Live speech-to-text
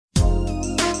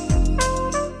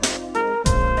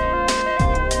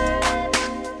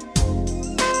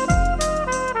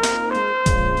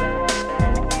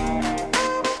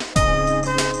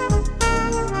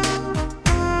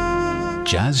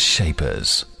Jazz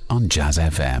Shapers on Jazz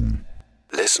FM.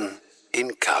 Listen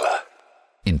in colour.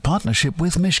 In partnership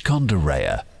with Mishcon de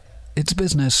Reya. It's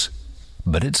business,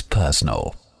 but it's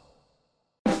personal.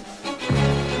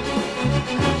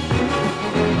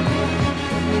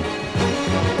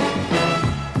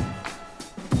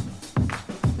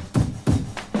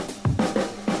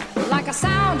 Like a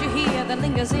sound you hear that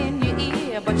lingers in your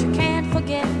ear, but you can't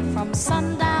forget from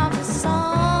sundown to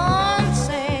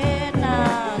sunset.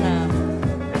 Nah.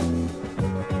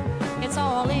 It's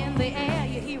all in the air,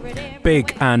 you hear it everywhere.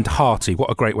 Big and hearty.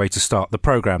 What a great way to start the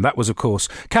programme. That was, of course,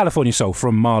 California Soul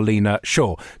from Marlena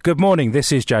Shaw. Good morning.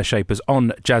 This is Jazz Shapers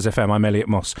on Jazz FM. I'm Elliot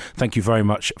Moss. Thank you very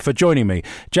much for joining me.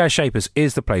 Jazz Shapers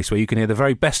is the place where you can hear the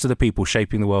very best of the people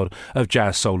shaping the world of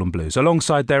jazz, soul and blues,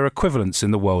 alongside their equivalents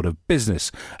in the world of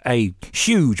business. A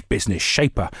huge business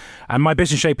shaper. And my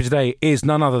business shaper today is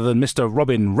none other than Mr.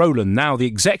 Robin Rowland, now the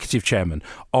executive chairman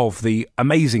of the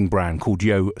amazing brand called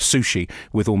Yo Sushi,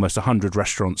 with almost 100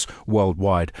 restaurants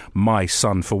worldwide. My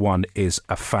son, for one, is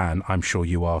a fan. I'm sure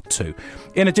you are too.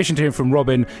 In addition to hearing from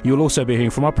Robin, you'll also be hearing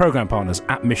from our programme partners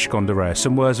at Mishcon de Reya,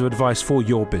 some words of advice for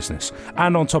your business.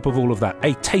 And on top of all of that,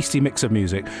 a tasty mix of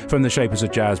music from the shapers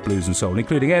of jazz, blues and soul,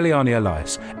 including Eliane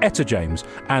Elias, Etta James,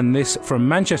 and this from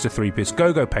Manchester three-piece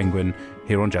Go-Go Penguin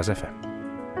here on Jazz FM.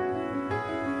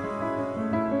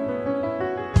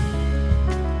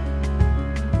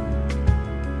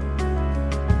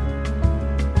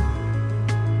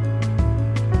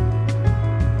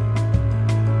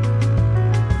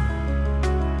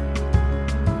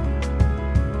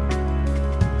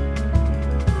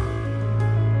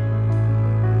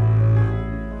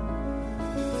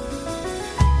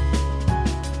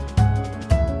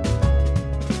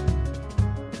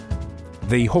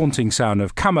 The haunting sound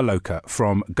of Kamaloka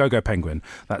from Go-Go Penguin.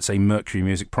 That's a Mercury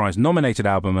Music Prize nominated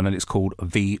album, and it's called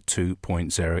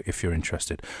V2.0 if you're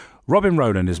interested. Robin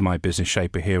Rowland is my business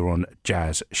shaper here on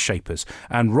Jazz Shapers.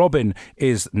 And Robin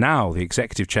is now the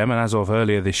executive chairman, as of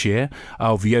earlier this year,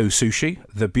 of Yo Sushi,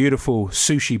 the beautiful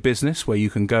sushi business where you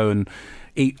can go and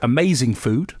eat amazing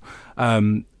food.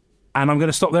 And I'm going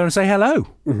to stop there and say hello.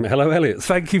 Hello, Elliot.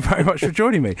 Thank you very much for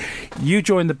joining me. You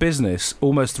joined the business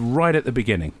almost right at the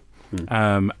beginning.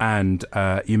 And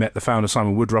you met the founder,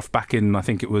 Simon Woodruff, back in, I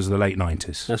think it was the late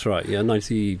 90s. That's right, yeah,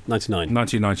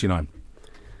 1999.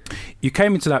 You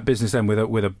came into that business then with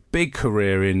a big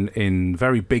career in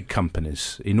very big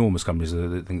companies, enormous companies.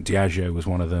 I think Diageo was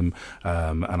one of them,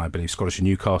 and I believe Scottish and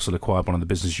Newcastle acquired one of the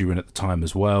businesses you were in at the time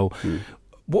as well.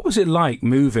 What was it like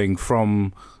moving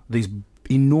from these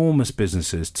enormous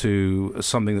businesses to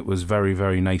something that was very,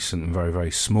 very nascent and very,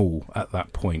 very small at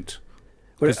that point?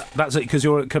 That's it, because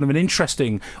you're kind of an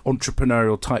interesting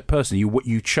entrepreneurial type person.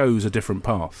 You chose a different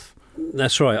path.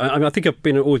 That's right. I think I've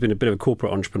always been a bit of a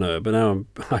corporate entrepreneur, but now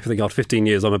I think after 15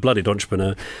 years I'm a blooded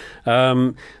entrepreneur.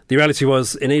 The reality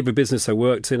was, in every business I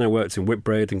worked in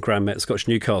Whitbread and Grand Met, Scottish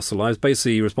Newcastle, I was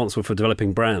basically responsible for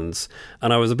developing brands,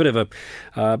 and I was a bit of a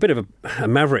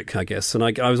maverick, I guess. And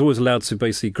I was always allowed to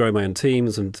basically grow my own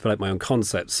teams and develop my own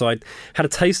concepts. So I had a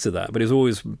taste of that, but it was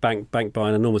always banked by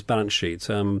an enormous balance sheet.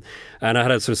 And I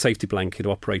had a sort of safety blanket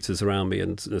of operators around me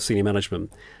and senior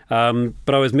management.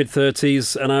 But I was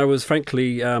mid-30s, and I was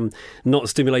frankly not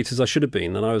as stimulated as I should have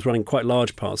been. And I was running quite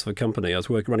large parts of a company. I was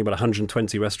running about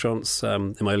 120 restaurants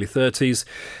in my early 30s,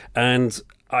 and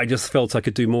I just felt I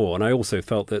could do more. And I also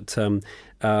felt that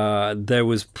there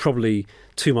was probably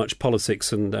too much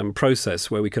politics and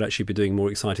process where we could actually be doing more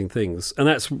exciting things. And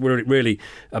that's really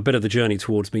a bit of the journey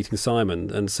towards meeting Simon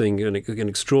and seeing an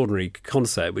extraordinary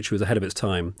concept which was ahead of its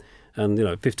time.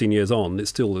 And 15 years on,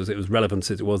 it was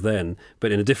relevant as it was then,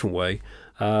 but in a different way.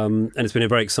 And it's been a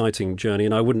very exciting journey,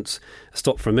 and I wouldn't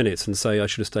stop for a minute and say I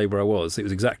should have stayed where I was. It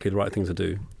was exactly the right thing to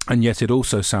do. And yet it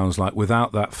also sounds like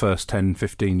without that first 10,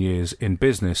 15 years in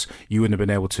business, you wouldn't have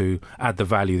been able to add the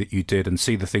value that you did and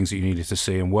see the things that you needed to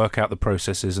see and work out the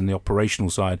processes and the operational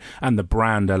side and the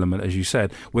brand element, as you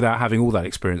said, without having all that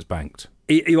experience banked.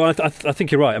 I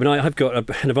think you're right. I mean, I've got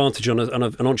an advantage on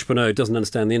an entrepreneur who doesn't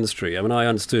understand the industry. I mean, I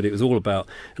understood it was all about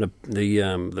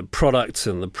the product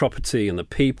and the property and the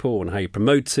people and how you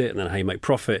promote it and then how you make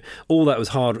profit. All that was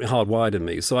hardwired in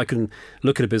me. So I can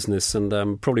look at a business and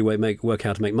probably work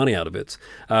out to make money out of it.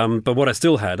 But what I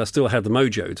still had the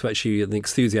mojo to actually, the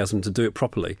enthusiasm to do it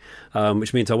properly,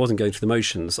 which means I wasn't going through the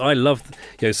motions. I loved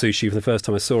Yo Sushi from the first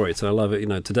time I saw it, and I love it,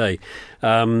 today.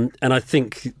 And I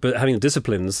think, but having the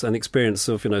disciplines and experience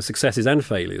experience of successes and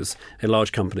failures in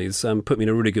large companies put me in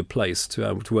a really good place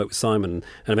to work with Simon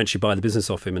and eventually buy the business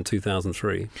off him in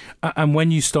 2003. And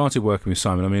when you started working with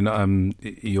Simon, I mean,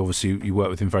 you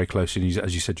worked with him very closely, and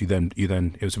as you said, you then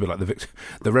it was a bit like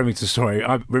the Remington story.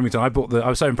 I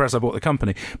was so impressed I bought the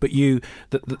company, but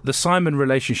the Simon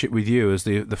relationship with you as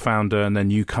the founder, and then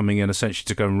you coming in essentially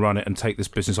to go and run it and take this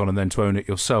business on and then to own it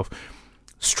yourself.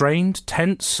 Strained,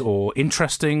 tense, or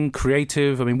interesting,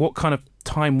 creative? I mean, what kind of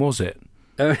time was it?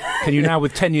 Can you now,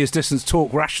 with 10 years distance,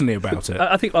 talk rationally about it?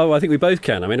 I think we both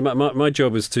can. I mean, my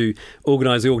job was to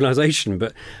organise the organisation,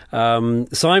 but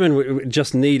Simon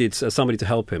just needed somebody to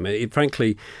help him.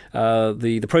 Frankly,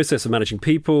 the process of managing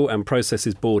people and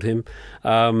processes bored him.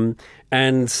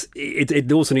 And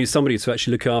it also needs somebody to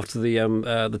actually look after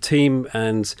the team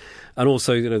and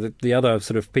also the other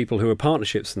sort of people who are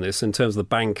partnerships in this, in terms of the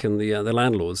bank and the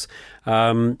landlords.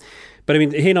 But I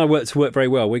mean, he and I work very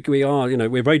well. We are,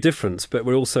 we're very different, but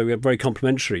we're very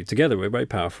complementary. Together, we're very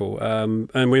powerful, and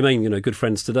we remain, good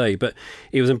friends today. But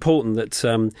it was important that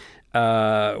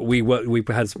we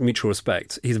had mutual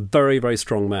respect. He's a very, very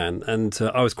strong man, and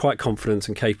I was quite confident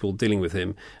and capable of dealing with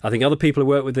him. I think other people who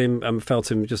worked with him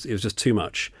felt it was just too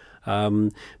much.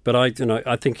 But I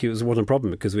think it wasn't a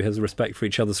problem because we had respect for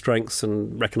each other's strengths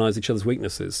and recognised each other's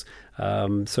weaknesses.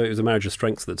 So it was a marriage of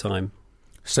strengths at the time.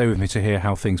 Stay with me to hear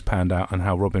how things panned out and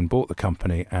how Robin bought the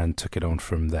company and took it on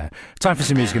from there. Time for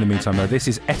some music in the meantime, though. This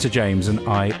is Etta James and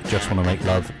I Just Want to Make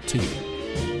Love to You.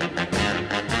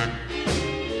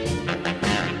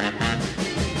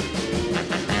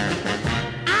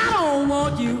 I don't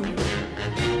want you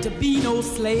to be no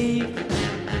slave.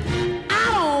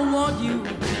 I don't want you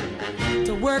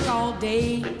to work all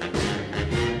day.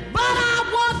 But I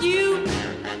want you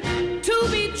to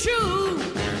be true.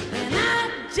 And I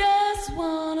just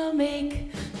want to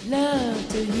make love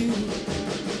to you.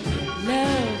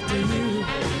 Love to you.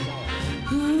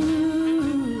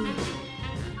 Ooh.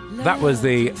 That was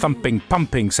the thumping,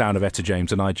 pumping sound of Etta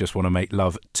James, and I Just Want to Make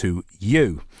Love to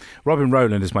You. Robin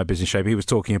Rowland is my business shaper. He was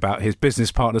talking about his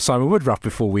business partner, Simon Woodruff,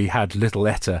 before we had little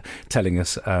Etta telling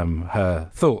us her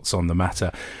thoughts on the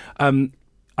matter.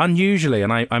 Unusually,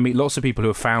 and I meet lots of people who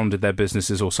have founded their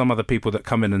businesses, or some other people that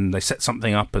come in and they set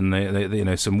something up and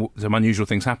they some unusual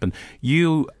things happen.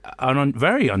 You are a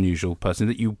very unusual person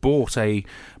that you bought a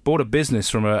business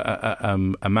from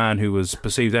a man who was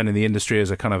perceived then in the industry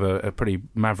as a kind of a pretty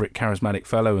maverick, charismatic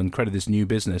fellow, and created this new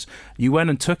business. You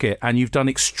went and took it, and you've done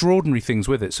extraordinary things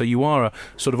with it. So you are a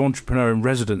sort of entrepreneur in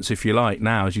residence, if you like,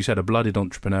 now, as you said, a blooded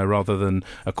entrepreneur rather than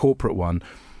a corporate one.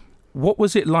 What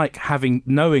was it like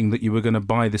knowing that you were going to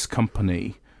buy this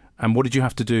company, and what did you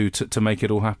have to do to make it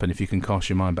all happen, if you can cast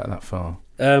your mind back that far?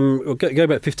 Go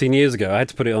back 15 years ago, I had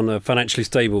to put it on a financially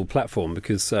stable platform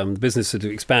because the business had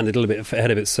expanded a little bit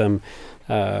ahead of its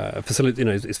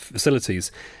its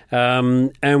facilities,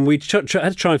 and we had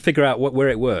to try and figure out where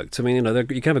it worked. I mean,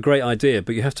 you can have a great idea,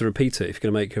 but you have to repeat it if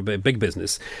you're going to make a big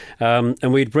business.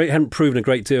 And we hadn't proven a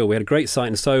great deal. We had a great site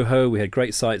in Soho, we had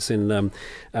great sites in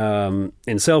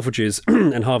Selfridges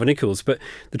and Harvey Nichols, but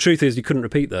the truth is you couldn't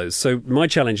repeat those. So my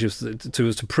challenge was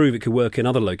to prove it could work in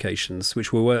other locations,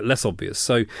 which were less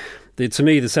obvious. So to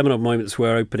me, the seminal moments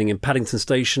were opening in Paddington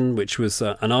Station, which was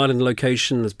an island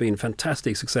location, has been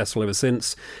fantastically successful ever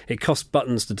since. It cost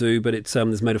buttons to do, but it's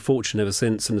made a fortune ever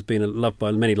since and has been loved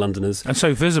by many Londoners. And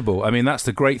so visible. I mean, that's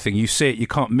the great thing. You see it, you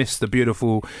can't miss the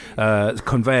beautiful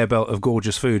conveyor belt of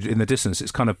gorgeous food in the distance.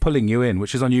 It's kind of pulling you in,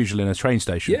 which is unusual in a train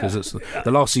station, because it's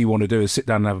the last thing you want to do is sit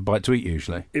down and have a bite to eat,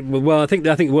 usually. Well, I think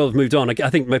the world has moved on. I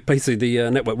think basically the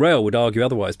Network Rail would argue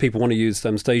otherwise. People want to use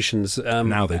stations.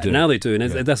 Now they do. Now they do,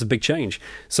 and that's a big change.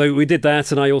 So we did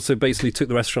that, and I also basically took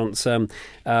the restaurants,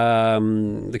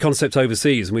 the concept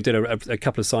overseas, and we did a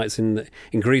couple of sites in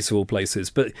Greece of all places.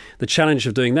 But the challenge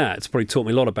of doing that, it's probably taught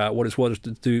me a lot about how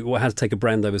to take a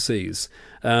brand overseas.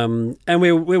 And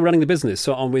we were running the business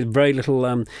with very little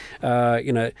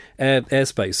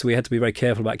airspace, so we had to be very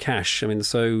careful about cash. I mean,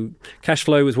 so cash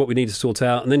flow was what we needed to sort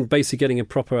out, and then basically getting a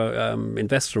proper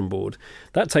investor on board.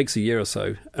 That takes a year or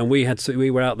so, and we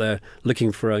were out there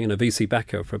looking for a VC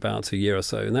backer for about a year or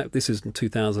so, and this is in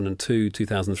 2002,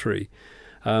 2003.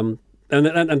 And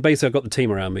basically I've got the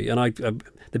team around me, and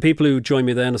the people who joined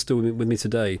me then are still with me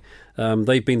today.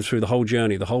 They've been through the whole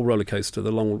journey, the whole roller coaster,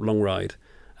 the long ride.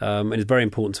 And it's very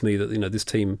important to me that this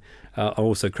team are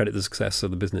also credit the success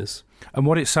of the business. And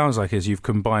what it sounds like is you've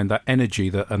combined that energy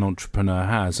that an entrepreneur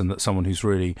has, and that someone who's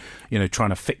really, trying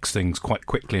to fix things quite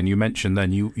quickly. And you mentioned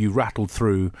then you rattled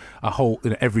through a whole,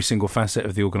 every single facet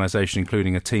of the organisation,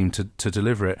 including a team to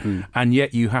deliver it. And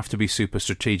yet you have to be super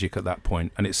strategic at that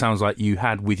point. And it sounds like you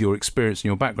had, with your experience and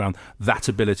your background, that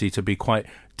ability to be quite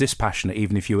dispassionate,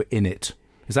 even if you were in it.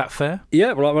 Is that fair?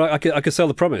 Yeah, well, I could sell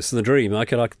the promise and the dream. I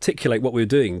could articulate what we were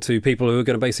doing to people who are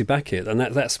going to basically back it, and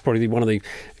that's probably one of the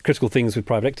critical things with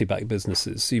private equity-backed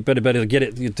businesses. You better get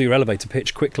it. You do your elevator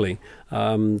pitch quickly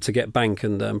to get bank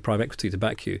and private equity to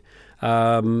back you.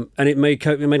 And it made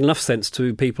enough sense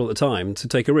to people at the time to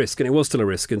take a risk, and it was still a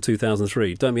risk in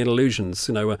 2003. Don't be in illusions.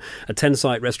 A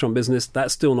 10-site restaurant business,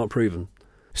 that's still not proven.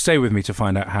 Stay with me to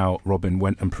find out how Robin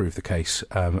went and proved the case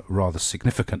rather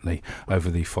significantly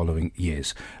over the following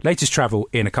years. Latest travel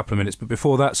in a couple of minutes, but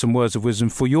before that, some words of wisdom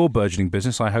for your burgeoning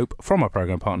business, I hope, from our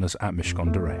programme partners at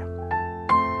Mishcon de Reya.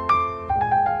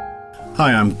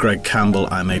 Hi, I'm Greg Campbell.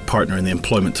 I'm a partner in the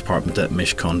employment department at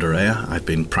Mishcon de Reya. I've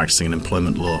been practising in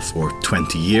employment law for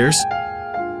 20 years.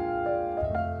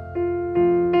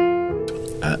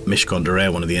 At Mishcon de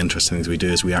Reya, one of the interesting things we do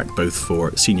is we act both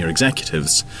for senior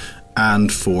executives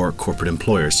and for corporate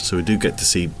employers, so we do get to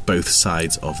see both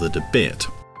sides of the debate.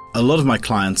 A lot of my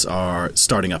clients are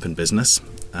starting up in business,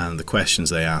 and the questions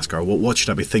they ask are, well, what should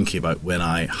I be thinking about when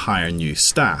I hire new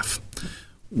staff?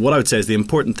 What I would say is the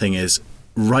important thing is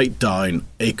write down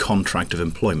a contract of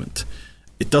employment.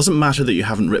 It doesn't matter that you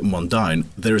haven't written one down.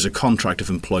 There is a contract of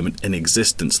employment in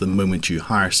existence the moment you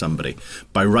hire somebody.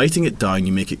 By writing it down,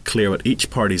 you make it clear what each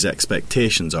party's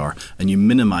expectations are, and you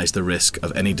minimise the risk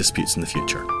of any disputes in the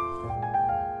future.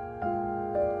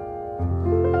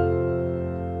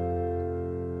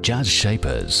 Jazz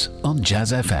Shapers on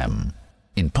Jazz FM,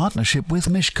 in partnership with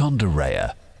Mishcon de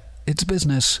Reya. It's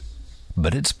business,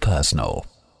 but it's personal.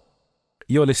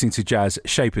 You're listening to Jazz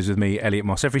Shapers with me, Elliot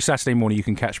Moss. Every Saturday morning you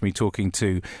can catch me talking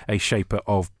to a shaper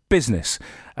of business.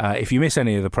 If you miss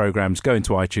any of the programmes, go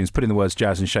into iTunes, put in the words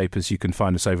Jazz and Shapers, you can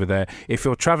find us over there. If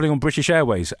you're travelling on British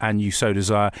Airways and you so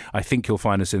desire, I think you'll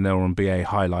find us in there on BA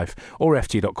High Life or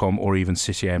FT.com or even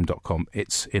cityam.com.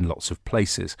 It's in lots of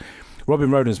places.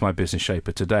 Robin Roden is my business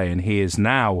shaper today, and he is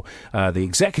now the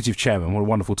executive chairman. What a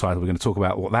wonderful title. We're going to talk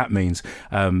about what that means.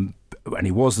 And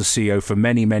he was the CEO for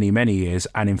many, many, many years.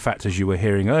 And in fact, as you were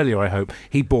hearing earlier, I hope,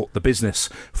 he bought the business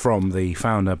from the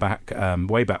founder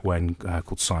way back when,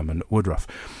 called Simon Woodruff.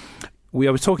 I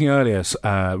was talking earlier,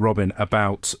 Robin,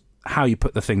 about how you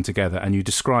put the thing together, and you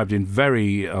described in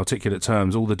very articulate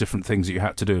terms all the different things that you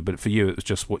had to do, but for you it was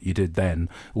just what you did then,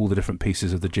 all the different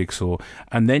pieces of the jigsaw.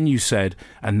 And then you said,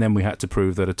 and then we had to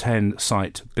prove that a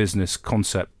 10-site business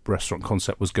concept, restaurant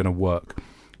concept, was going to work.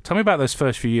 Tell me about those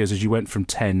first few years as you went from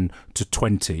 10 to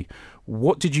 20.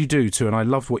 What did you do to, and I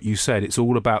loved what you said, it's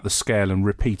all about the scale and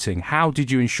repeating. How did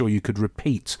you ensure you could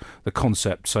repeat the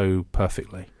concept so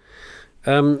perfectly?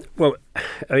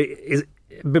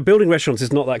 But building restaurants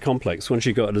is not that complex once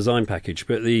you've got a design package.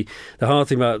 But the hard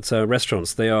thing about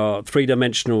restaurants, they are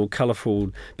three-dimensional,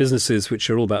 colourful businesses which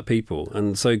are all about people.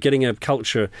 And so getting a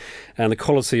culture and the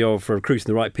quality of recruiting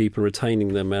the right people,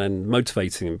 retaining them and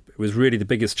motivating them was really the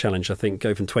biggest challenge, I think,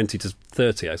 go from 20 to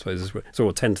 30, I suppose,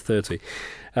 or 10 to 30.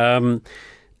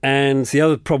 And the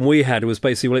other problem we had was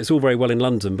basically, well, it's all very well in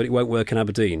London, but it won't work in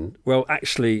Aberdeen. Well,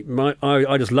 actually,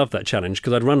 I just loved that challenge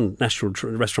because I'd run national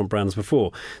restaurant brands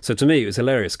before. So to me, it was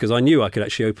hilarious because I knew I could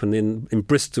actually open in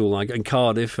Bristol, like in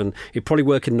Cardiff, and it'd probably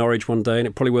work in Norwich one day and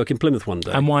it'd probably work in Plymouth one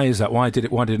day. And why is that? Why did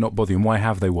it not bother you, and why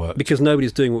have they worked? Because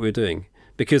nobody's doing what we're doing.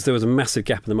 Because there was a massive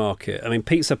gap in the market. I mean,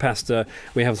 pizza, pasta,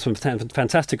 we have some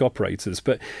fantastic operators,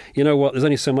 but you know what? There's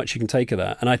only so much you can take of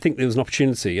that. And I think there was an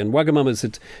opportunity. And Wagamama's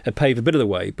had paved a bit of the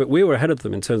way, but we were ahead of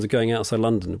them in terms of going outside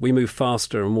London. We moved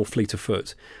faster and more fleet of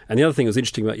foot. And the other thing that was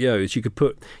interesting about Yo is you could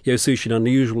put Yo Sushi in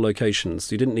unusual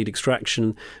locations. You didn't need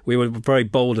extraction. We were very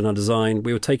bold in our design.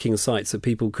 We were taking sites that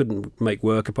people couldn't make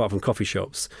work apart from coffee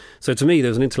shops. So to me, there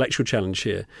was an intellectual challenge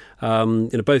here.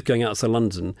 Both going outside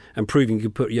London and proving you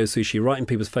could put Yo Sushi right in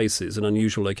people's faces in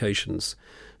unusual locations.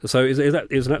 So it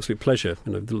was an absolute pleasure.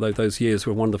 Those years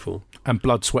were wonderful. And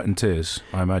blood, sweat and tears,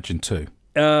 I imagine, too.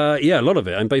 Yeah, a lot of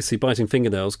it. I'm basically biting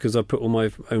fingernails because I put all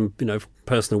my own,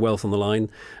 personal wealth on the line,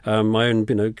 my own,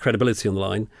 credibility on the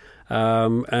line.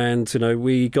 And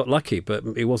we got lucky, but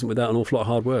it wasn't without an awful lot of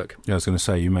hard work. Yeah, I was going to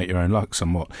say, you make your own luck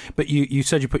somewhat. But you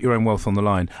said you put your own wealth on the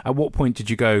line. At what point did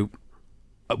you go,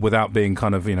 without being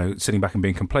kind of, sitting back and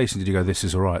being complacent, did you go, this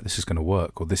is all right, this is going to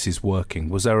work, or this is working?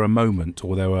 Was there a moment,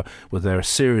 or was there a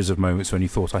series of moments when you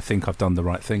thought, I think I've done the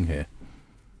right thing here?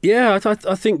 Yeah, I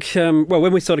think, well,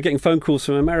 when we started getting phone calls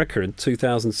from America in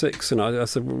 2006, and I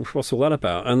said, well, what's all that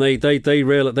about? And they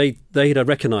had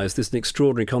recognised this an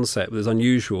extraordinary concept that was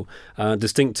unusual,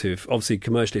 distinctive, obviously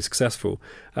commercially successful.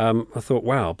 I thought,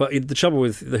 wow. But the trouble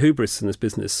with the hubris in this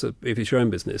business, if it's your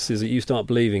own business, is that you start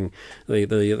believing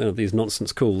these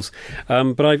nonsense calls.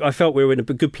 But I felt we were in a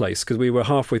good place because we were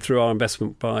halfway through our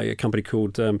investment by a company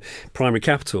called Primary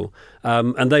Capital,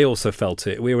 and they also felt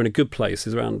it. We were in a good place. It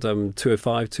was around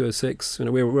 205, 206.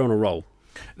 We're on a roll.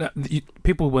 Now,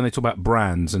 people, when they talk about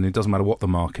brands, and it doesn't matter what the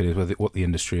market is, what the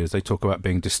industry is, they talk about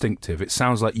being distinctive. It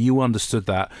sounds like you understood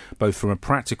that both from a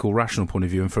practical, rational point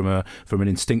of view and from an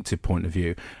instinctive point of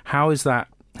view. How is that?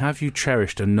 Have you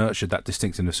cherished and nurtured that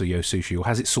distinctiveness of Yo Sushi, or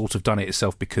has it sort of done it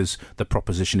itself because the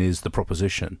proposition is the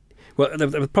proposition? Well,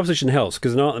 the proposition helps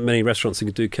because there aren't many restaurants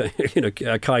that can do,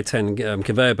 Kai-10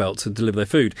 conveyor belt to deliver their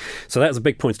food. So that's a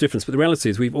big point of difference. But the reality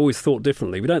is we've always thought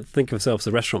differently. We don't think of ourselves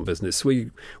as a restaurant business.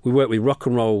 We work with rock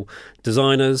and roll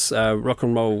designers, rock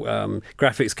and roll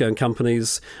graphics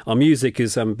companies. Our music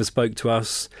is bespoke to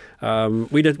us.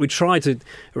 We try to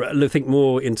think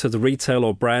more into the retail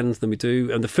or brand than we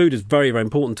do. And the food is very, very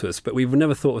important to us. But we've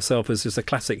never thought of ourselves as just a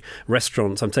classic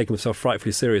restaurant. I'm taking myself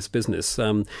frightfully serious business.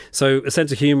 So a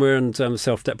sense of humour and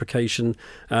self-deprecation,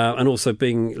 and also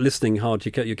listening hard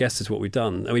to your guests is what we've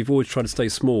done. And we've always tried to stay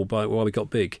small while we got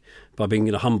big, by being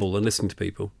humble and listening to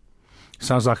people.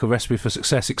 Sounds like a recipe for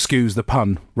success. Excuse the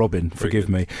pun, Robin. Forgive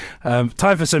me.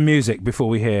 Time for some music before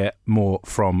we hear more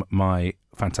from my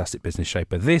fantastic business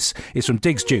shaper. This is from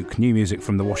Diggs Duke, new music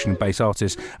from the Washington-based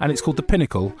artist, and it's called The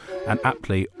Pinnacle, and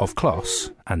aptly of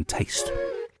class and taste.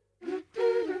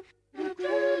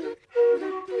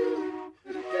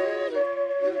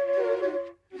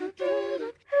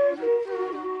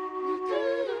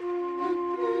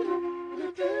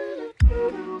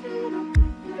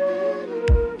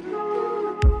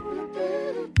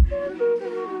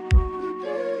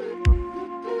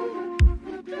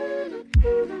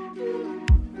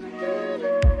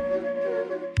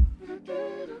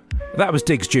 That was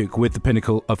Diggs Duke with The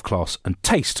Pinnacle of Class and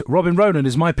Taste. Robin Ronan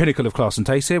is my pinnacle of class and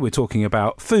taste here. We're talking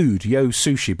about food, Yo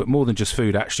Sushi, but more than just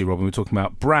food, actually, Robin. We're talking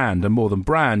about brand, and more than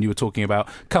brand, you were talking about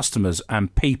customers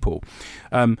and people.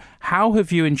 How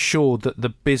have you ensured that the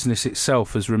business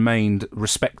itself has remained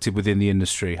respected within the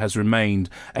industry, has remained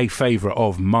a favourite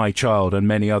of my child and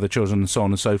many other children and so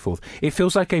on and so forth? It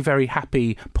feels like a very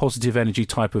happy, positive energy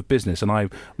type of business, and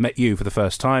I've met you for the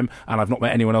first time, and I've not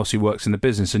met anyone else who works in the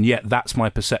business, and yet that's my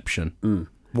perception.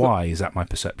 Why is that my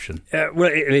perception?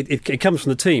 Well, it comes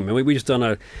from the team. And we just done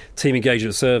a team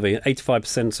engagement survey.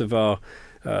 85% of our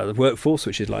workforce,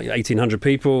 which is like 1,800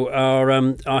 people,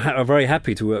 are very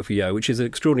happy to work for Yo, which is an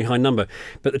extraordinarily high number.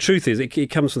 But the truth is, it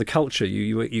comes from the culture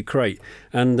you create.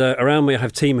 And around me, I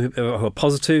have a team who are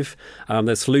positive.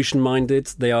 They're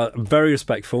solution-minded. They are very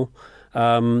respectful.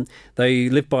 They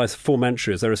live by 4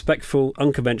 mantras. They're respectful,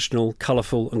 unconventional,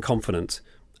 colourful, and confident.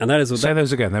 And that is say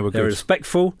those again. They were good. They're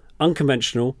respectful,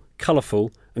 unconventional,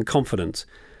 colourful, and confident.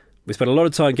 We spent a lot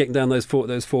of time getting down those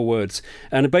four words.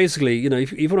 And basically,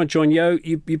 if you want to join Yo,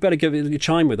 you better give it a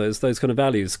chime with those kind of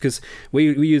values, because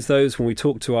we use those when we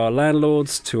talk to our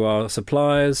landlords, to our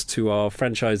suppliers, to our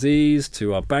franchisees,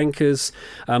 to our bankers.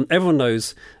 Everyone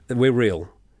knows that we're real.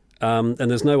 And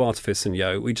there's no artifice in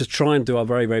Yo. We just try and do our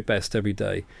very, very best every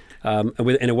day. And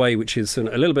in a way which is a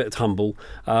little bit humble,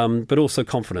 but also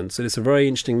confident. So it's a very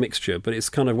interesting mixture, but it's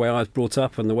kind of the way I was brought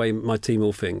up and the way my team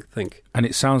all think. And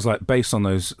it sounds like, based on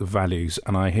those values,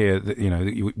 and I hear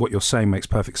that what you're saying makes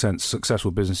perfect sense.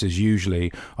 Successful businesses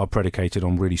usually are predicated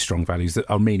on really strong values that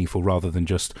are meaningful rather than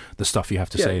just the stuff you have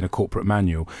to say in a corporate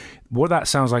manual. What that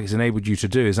sounds like it's enabled you to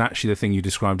do is actually the thing you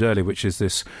described earlier, which is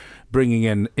this bringing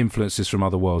in influences from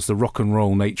other worlds, the rock and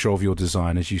roll nature of your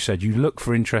design. As you said, you look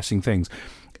for interesting things.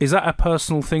 Is that a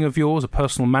personal thing of yours, a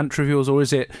personal mantra of yours, or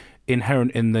is it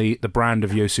inherent in the brand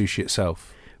of Yo Sushi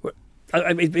itself?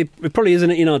 It probably isn't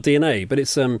in our DNA, but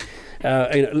it's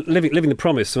living the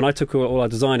promise. When I took all our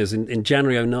designers in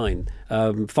January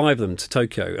 2009, 5 of them to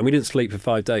Tokyo, and we didn't sleep for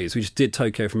 5 days. We just did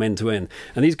Tokyo from end to end,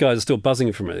 and these guys are still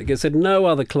buzzing from it. They said no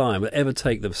other client would ever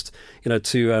take them,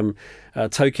 to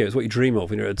Tokyo. It's what you dream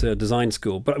of at a design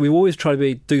school. But we've always tried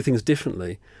to do things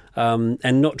differently.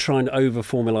 And not trying to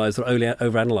over-formalise or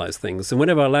over-analyse things. And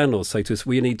whenever our landlords say to us,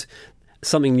 we need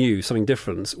something new, something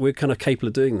different, we're kind of capable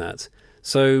of doing that.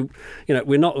 So,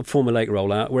 we're not a formulaic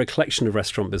rollout. We're a collection of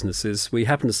restaurant businesses. We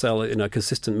happen to sell a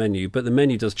consistent menu, but the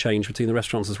menu does change between the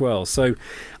restaurants as well. So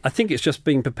I think it's just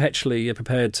being perpetually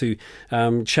prepared to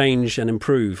change and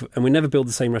improve. And we never build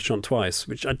the same restaurant twice,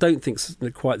 which I don't think is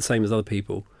quite the same as other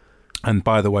people. And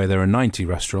by the way, there are 90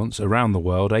 restaurants around the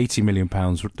world, £80 million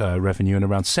revenue, and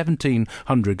around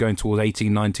 1,700 going towards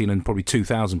 18, 19, and probably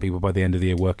 2,000 people by the end of the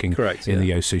year working in the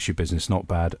Yo Sushi business. Not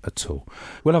bad at all.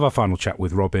 We'll have our final chat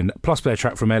with Robin, plus play a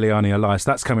track from Eliane Elias.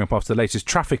 That's coming up after the latest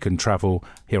traffic and travel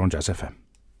here on Jazz FM.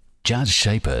 Jazz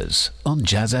Shapers on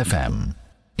Jazz FM,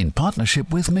 in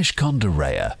partnership with Mishcon de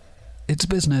Reya. It's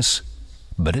business,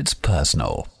 but it's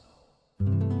personal.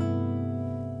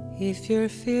 If you're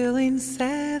feeling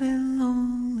sad and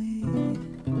lonely,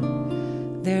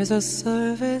 there's a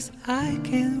service I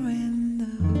can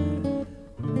render.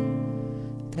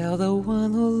 Tell the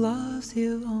one who loves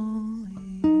you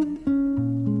only,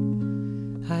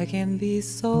 I can be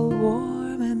so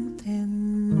warm and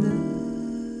tender.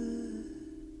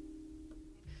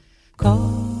 Call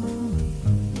me,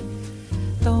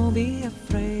 don't be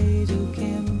afraid, you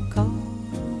can call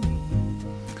me.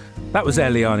 That was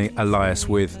Eliane Elias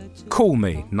with Call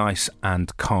Me, nice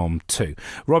and calm too.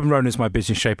 Robin Ronan is my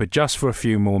business shaper just for a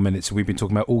few more minutes. We've been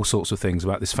talking about all sorts of things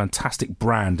about this fantastic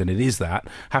brand, and it is that.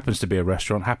 Happens to be a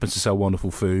restaurant, happens to sell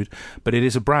wonderful food, but it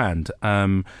is a brand.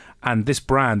 And this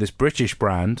brand, this British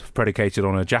brand, predicated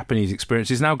on a Japanese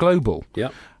experience, is now global.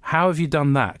 Yep. How have you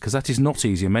done that? Because that is not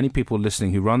easy. And many people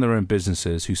listening who run their own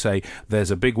businesses, who say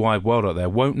there's a big wide world out there,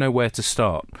 won't know where to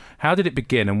start. How did it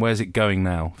begin, and where's it going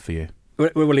now for you?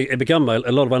 Well, it began by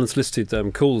a lot of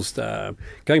unsolicited calls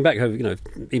going back,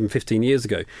 even 15 years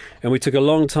ago. And we took a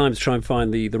long time to try and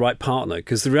find the right partner,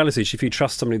 because the reality is if you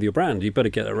trust somebody with your brand, you better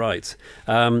get it right.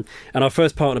 And our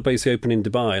first partner basically opened in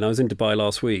Dubai, and I was in Dubai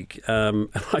last week, and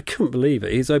I couldn't believe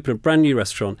it. He's opened a brand new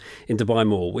restaurant in Dubai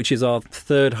Mall, which is our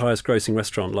third highest grossing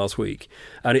restaurant last week.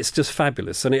 And it's just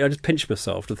fabulous. And I just pinched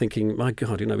myself to thinking, my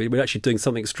God, we're actually doing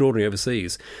something extraordinary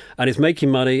overseas. And it's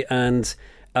making money, and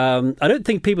I don't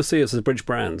think people see us as a British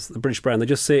brand. The British brand, they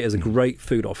just see it as a great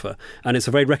food offer, and it's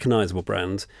a very recognisable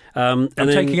brand. I'm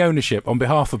taking ownership on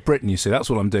behalf of Britain, you see, that's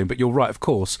what I'm doing. But you're right, of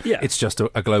course, it's just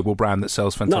a global brand that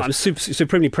sells fantastic. No, I'm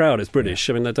supremely proud it's British.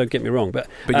 I mean, don't get me wrong. But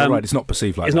you're right, it's not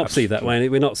perceived like that. It's not perceived that way.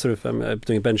 We're not sort of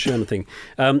doing a Ben Sherman thing.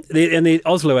 In the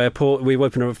Oslo airport, we've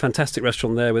opened a fantastic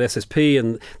restaurant there with SSP,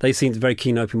 and they seem very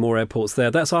keen to open more airports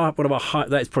there. That's probably one of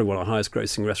our highest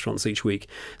grossing restaurants each week.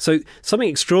 So something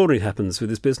extraordinary happens with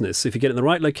this business if you get it in the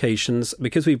right locations.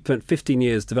 Because we've spent 15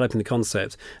 years developing the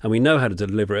concept and we know how to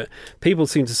deliver it, people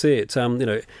seem to see it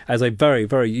as a very,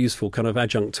 very useful kind of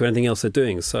adjunct to anything else they're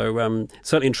doing. So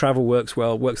certainly in travel works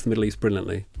well, works in the Middle East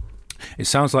brilliantly. It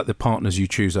sounds like the partners you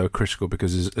choose are critical,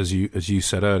 because as you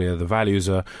said earlier, the values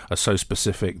are so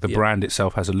specific. The brand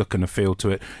itself has a look and a feel to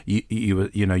it.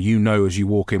 You know as you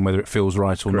walk in whether it feels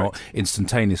right or not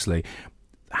instantaneously.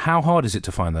 How hard is it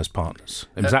to find those partners?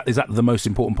 Is that the most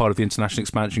important part of the international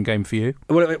expansion game for you?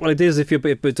 Well, it is if you're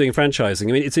doing franchising.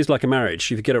 I mean, it is like a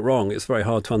marriage. If you get it wrong, it's very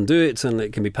hard to undo it, and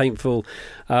it can be painful.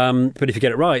 But if you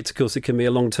get it right, of course, it can be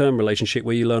a long-term relationship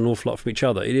where you learn an awful lot from each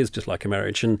other. It is just like a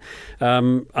marriage. And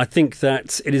I think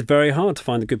that it is very hard to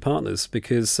find the good partners,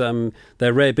 because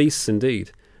they're rare beasts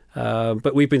indeed.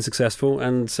 But we've been successful,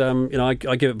 and I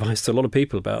give advice to a lot of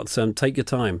people about take your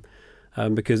time,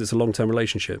 because it's a long-term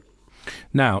relationship.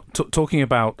 Now, talking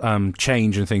about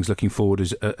change and things looking forward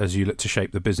as you look to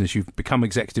shape the business, you've become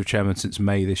executive chairman since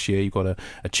May this year. You've got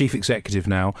a chief executive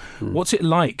now. What's it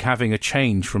like having a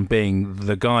change from being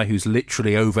the guy who's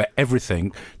literally over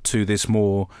everything to this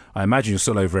more, I imagine you're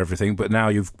still over everything, but now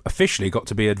you've officially got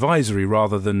to be advisory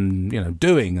rather than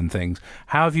doing and things.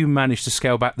 How have you managed to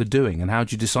scale back the doing, and how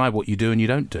do you decide what you do and you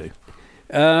don't do?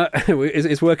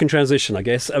 It's work in transition, I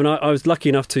guess. I mean, I was lucky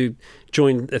enough to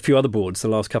join a few other boards the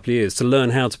last couple of years to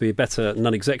learn how to be a better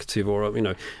non-executive, or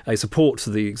a support to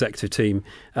the executive team.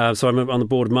 So I'm on the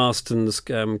board of Marston's,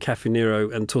 Cafe Nero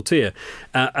and Tortilla,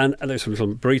 and there's a little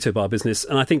burrito bar business.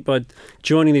 And I think by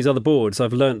joining these other boards,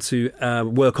 I've learnt to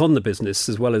work on the business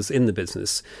as well as in the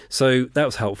business. So that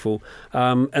was helpful.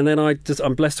 And then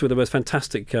I'm blessed with the most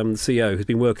fantastic CEO who's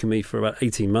been working with me for about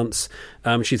 18 months.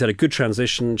 She's had a good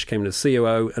transition. She came to the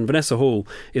COO, and Vanessa Hall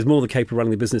is more than capable of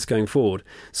running the business going forward.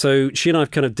 So she and I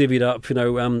have kind of divvied up, the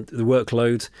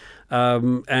workload,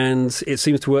 and it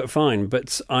seems to work fine.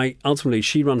 But ultimately,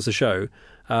 she runs the show,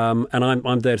 and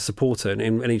I'm there to support her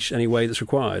in any way that's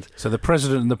required. So the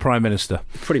President and the Prime Minister.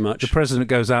 Pretty much. The President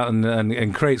goes out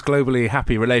and creates globally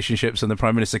happy relationships, and the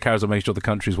Prime Minister carries on making sure the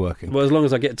country's working. Well, as long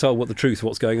as I get told what the truth of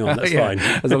what's going on, that's fine.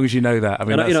 As long as you know that. I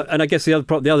mean, and I guess the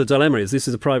other dilemma is this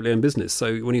is a privately owned business.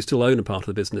 So when you still own a part of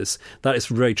the business, that is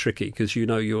very tricky, because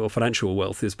your financial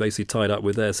wealth is basically tied up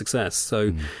with their success.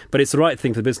 So, but it's the right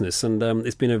thing for the business, and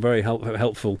it's been a very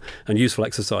helpful and useful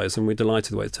exercise, and we're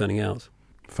delighted the way it's turning out.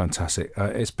 Fantastic.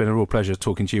 It's been a real pleasure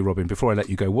talking to you, Robin. Before I let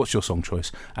you go, what's your song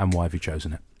choice and why have you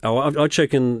chosen it? Oh, I've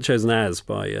chosen As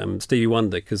by Stevie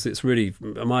Wonder, because it's really,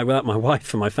 without my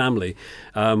wife and my family,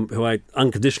 who I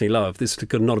unconditionally love, this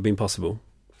could not have been possible.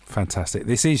 Fantastic.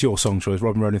 This is your song choice.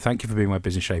 Robin Rowland, thank you for being my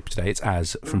business shaper today. It's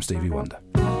As from Stevie Wonder.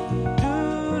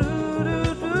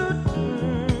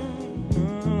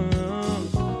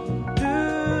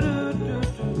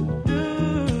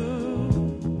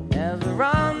 As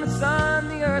around the sun,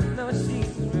 the earth knows she's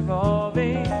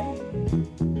revolving,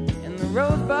 and the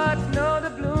rosebuds know to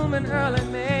bloom in early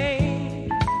May.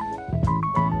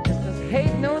 Just as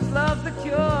hate knows love's the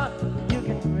cure, you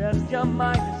can rest your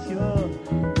mind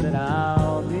assured that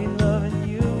I'll be loving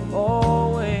you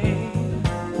always.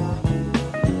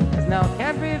 'Cause now I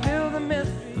can't reveal the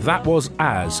mystery. That was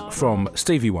As from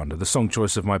Stevie Wonder, the song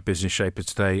choice of my business shaper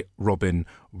today, Robin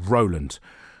Rowland.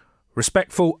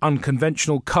 Respectful,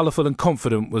 unconventional, colourful and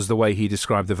confident was the way he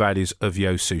described the values of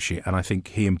Yo Sushi, and I think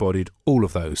he embodied all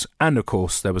of those. And of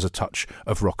course, there was a touch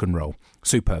of rock and roll.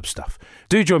 Superb stuff.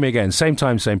 Do join me again, same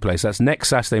time, same place. That's next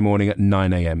Saturday morning at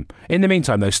 9 a.m. In the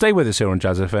meantime, though, stay with us here on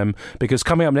Jazz FM, because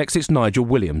coming up next, it's Nigel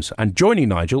Williams. And joining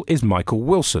Nigel is Michael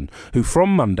Wilson, who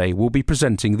from Monday will be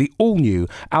presenting the all-new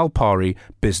Alpari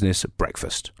Business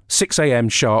Breakfast. 6 a.m.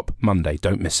 sharp Monday.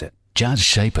 Don't miss it. Jazz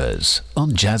Shapers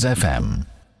on Jazz FM.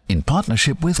 In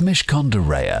partnership with Mishcon de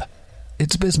Reya.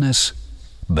 It's business,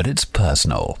 but it's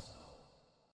personal.